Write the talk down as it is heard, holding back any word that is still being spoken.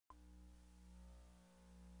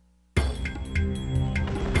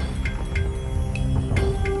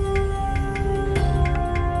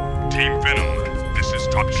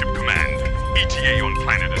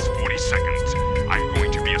seconds. I'm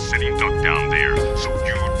going to be a sitting duck down there, so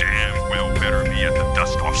you damn well better be at the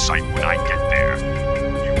dust-off site when I get there.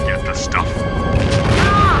 You get the stuff?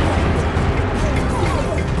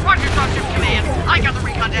 Roger, Dropship Command. I got the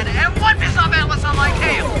recon data and one missile analyst on my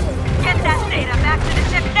tail. Get that data back to the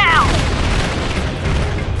ship now!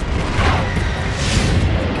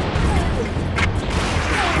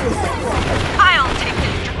 I'll take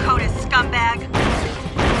this Dakota scumbag.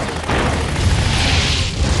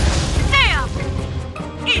 Sam!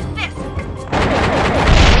 Eat this!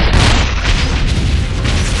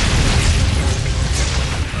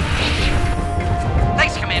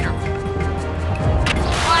 Thanks, Commander.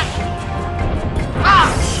 What? Ah!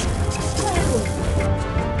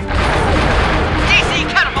 DC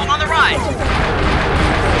catapult on the right!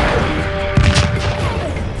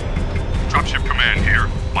 Dropship Command here.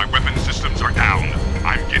 My weapon systems are down.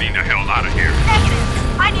 I'm getting the hell out of here.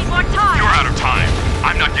 Negative! I need more time! You're out of time.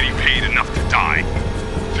 I'm not getting paid enough to die.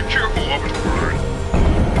 Secure